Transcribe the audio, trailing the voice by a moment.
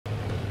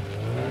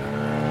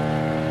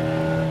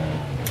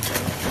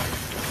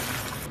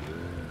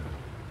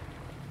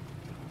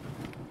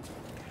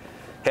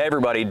Hey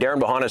everybody,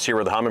 Darren Bahanas here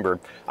with Humminbird.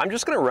 I'm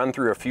just going to run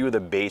through a few of the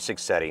basic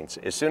settings.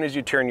 As soon as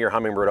you turn your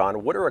Humminbird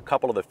on, what are a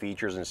couple of the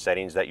features and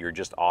settings that you're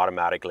just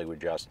automatically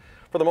adjust?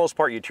 For the most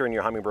part, you turn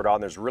your Humminbird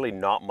on, there's really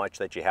not much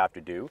that you have to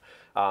do.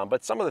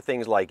 But some of the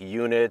things like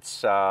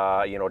units,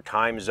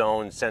 time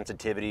zone,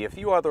 sensitivity, a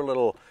few other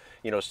little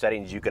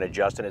settings you can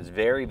adjust, and it's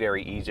very,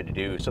 very easy to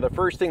do. So the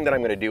first thing that I'm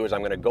going to do is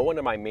I'm going to go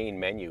into my main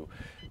menu.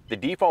 The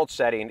default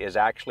setting is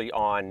actually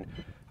on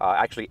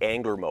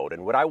angler mode,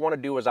 and what I want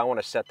to do is I want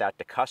to set that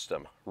to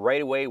custom.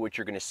 Right away, what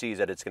you're going to see is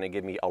that it's going to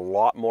give me a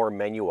lot more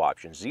menu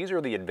options. These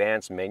are the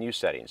advanced menu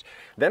settings.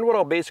 Then what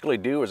I'll basically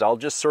do is I'll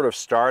just sort of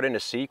start in a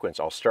sequence.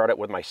 I'll start it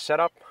with my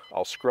setup,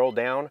 I'll scroll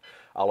down,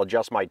 I'll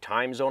adjust my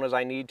time zone as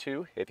I need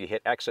to. If you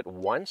hit exit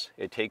once,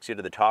 it takes you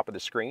to the top of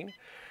the screen.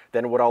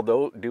 Then what I'll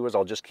do is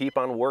I'll just keep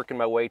on working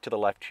my way to the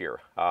left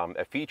here.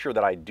 A feature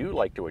that I do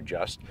like to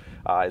adjust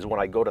is when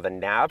I go to the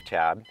nav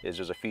tab,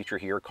 there's a feature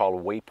here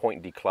called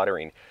waypoint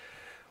decluttering.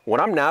 When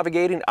I'm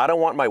navigating, I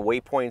don't want my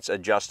waypoints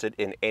adjusted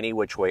in any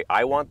which way.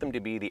 I want them to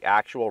be the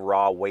actual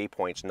raw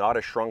waypoints, not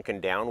a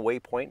shrunken down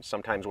waypoint.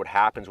 Sometimes what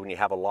happens when you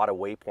have a lot of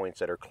waypoints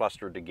that are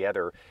clustered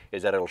together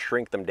is that it'll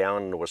shrink them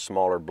down into a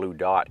smaller blue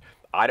dot.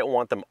 I don't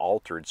want them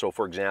altered. So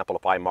for example,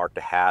 if I marked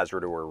a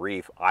hazard or a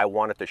reef, I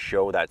want it to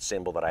show that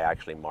symbol that I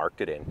actually marked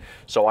it in.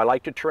 So I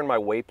like to turn my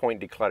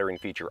waypoint decluttering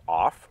feature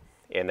off,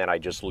 and then I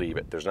just leave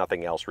it. There's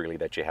nothing else really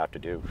that you have to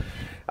do.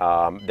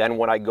 Then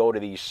when I go to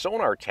the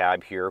sonar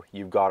tab here,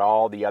 you've got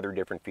all the other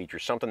different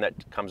features. Something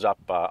that comes up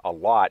a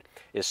lot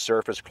is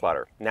surface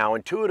clutter. Now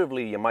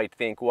intuitively you might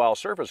think, well,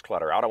 surface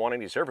clutter, I don't want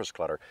any surface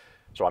clutter,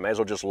 so I may as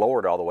well just lower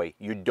it all the way.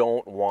 You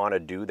don't want to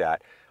do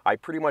that. I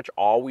pretty much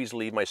always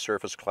leave my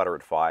surface clutter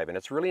at 5, and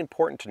it's really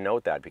important to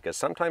note that, because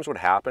sometimes what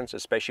happens,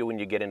 especially when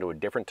you get into a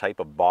different type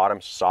of bottom,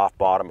 soft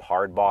bottom,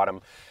 hard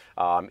bottom,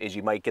 is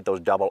you might get those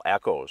double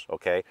echoes,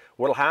 okay?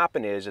 What'll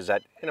happen is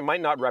that, and it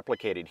might not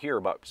replicate it here,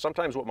 but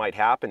sometimes what might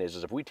happen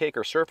is if we take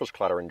our surface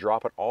clutter and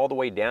drop it all the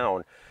way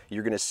down,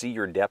 you're gonna see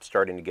your depth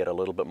starting to get a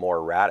little bit more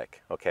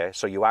erratic, okay?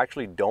 So you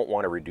actually don't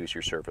wanna reduce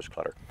your surface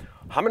clutter.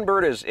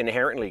 Humminbird is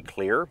inherently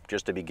clear,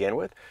 just to begin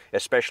with,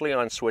 especially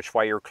on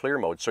switchfire clear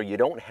mode, so you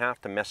don't have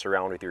to mess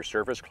around with your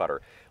surface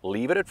clutter.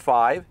 Leave it at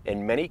 5.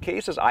 In many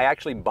cases, I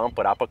actually bump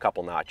it up a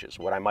couple notches.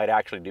 What I might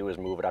actually do is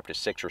move it up to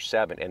 6 or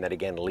 7, and then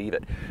again, leave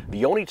it.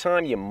 The only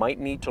time you might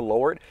need to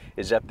lower it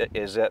is that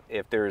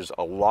if there's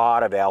a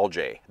lot of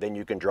algae, then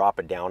you can drop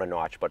it down a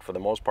notch, but for the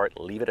most part,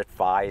 leave it at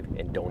 5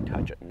 and don't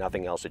touch it.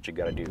 Nothing else that you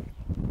gotta do.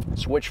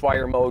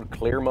 Switchfire mode,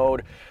 clear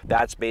mode,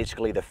 that's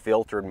basically the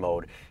filtered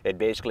mode. It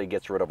basically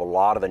gets rid of a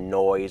lot of the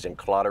noise and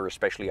clutter,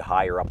 especially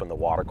higher up in the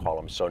water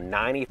column. So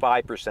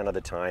 95% of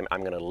the time,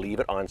 I'm gonna leave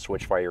it on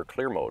switchfire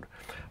clear mode.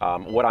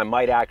 What I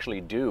might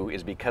actually do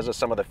is, because of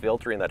some of the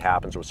filtering that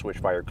happens with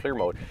switchfire clear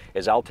mode,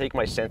 is I'll take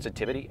my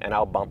sensitivity and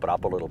I'll bump it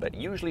up a little bit,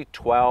 usually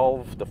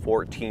 12 to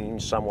 14,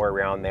 somewhere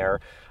around there.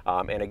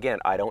 And again,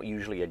 I don't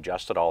usually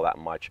adjust it all that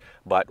much,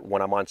 but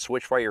when I'm on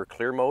switchfire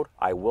clear mode,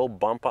 I will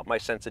bump up my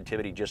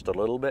sensitivity just a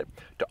little bit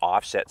to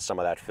offset some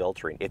of that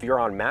filtering. If you're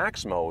on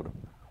max mode,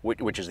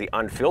 which is the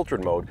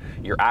unfiltered mode,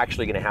 you're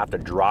actually going to have to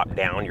drop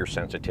down your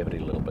sensitivity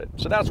a little bit.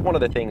 So that's one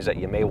of the things that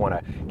you may want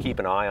to keep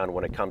an eye on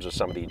when it comes to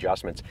some of the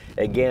adjustments.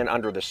 Again,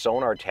 under the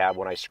sonar tab,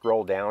 when I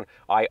scroll down,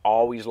 I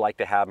always like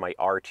to have my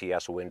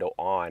RTS window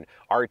on.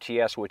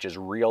 RTS, which is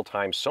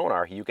real-time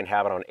sonar, you can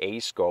have it on A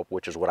scope,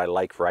 which is what I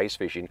like for ice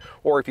fishing,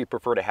 or if you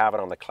prefer to have it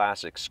on the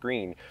classic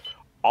screen,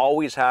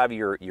 always have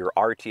your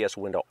RTS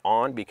window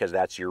on, because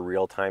that's your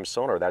real-time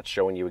sonar. That's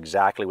showing you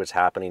exactly what's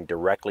happening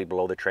directly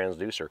below the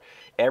transducer.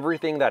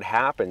 Everything that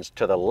happens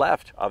to the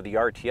left of the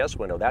RTS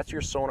window, that's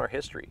your sonar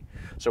history.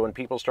 So when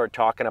people start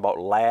talking about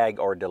lag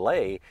or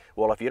delay,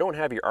 well, if you don't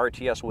have your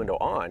RTS window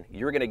on,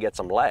 you're gonna get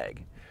some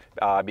lag.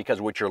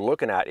 Because what you're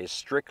looking at is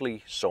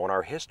strictly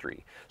sonar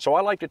history. So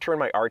I like to turn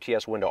my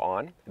RTS window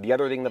on. The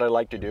other thing that I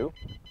like to do,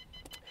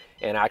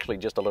 and actually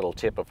just a little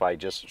tip, if I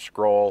just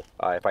scroll,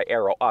 if I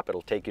arrow up,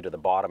 it'll take you to the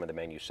bottom of the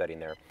menu setting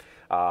there.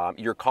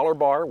 Your color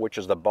bar, which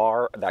is the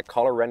bar, that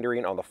color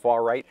rendering on the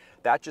far right,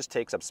 that just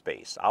takes up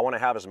space. I want to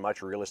have as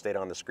much real estate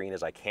on the screen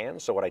as I can,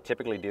 so what I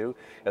typically do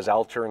is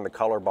I'll turn the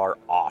color bar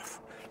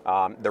off.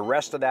 The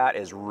rest of that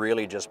is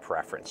really just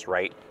preference,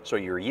 right? So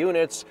your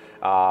units,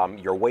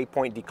 your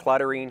waypoint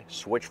decluttering,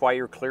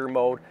 switchfire clear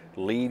mode,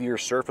 leave your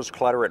surface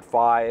clutter at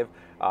 5,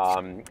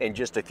 and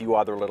just a few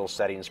other little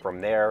settings from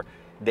there.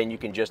 Then you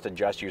can just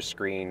adjust your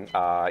screen,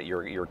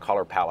 your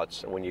color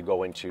palettes when you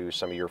go into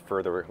some of your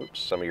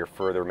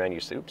further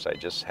menus. Oops, I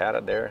just had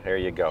it there. There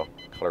you go,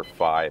 color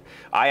 5.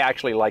 I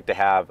actually like to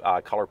have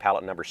color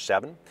palette number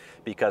 7,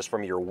 because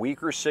from your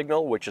weaker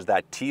signal, which is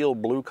that teal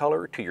blue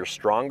color, to your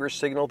stronger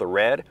signal, the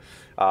red,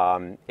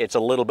 it's a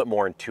little bit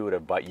more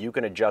intuitive, but you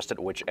can adjust it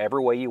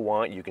whichever way you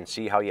want. You can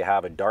see how you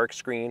have a dark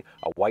screen,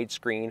 a white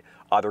screen,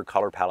 other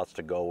color palettes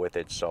to go with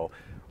it. So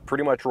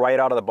pretty much right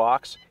out of the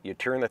box, you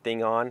turn the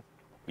thing on,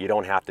 you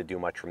don't have to do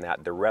much from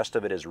that. The rest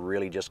of it is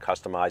really just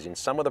customizing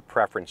some of the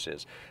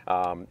preferences.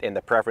 And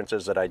the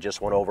preferences that I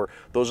just went over,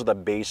 those are the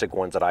basic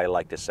ones that I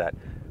like to set.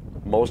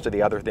 Most of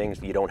the other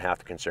things, you don't have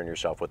to concern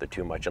yourself with it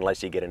too much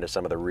unless you get into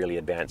some of the really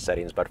advanced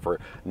settings. But for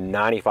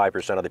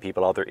 95% of the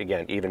people out there,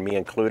 again, even me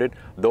included,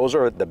 those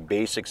are the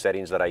basic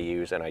settings that I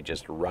use, and I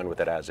just run with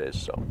it as is.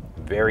 So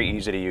very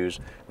easy to use,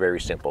 very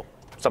simple.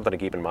 Something to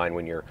keep in mind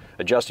when you're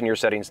adjusting your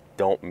settings.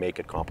 Don't make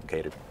it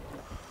complicated.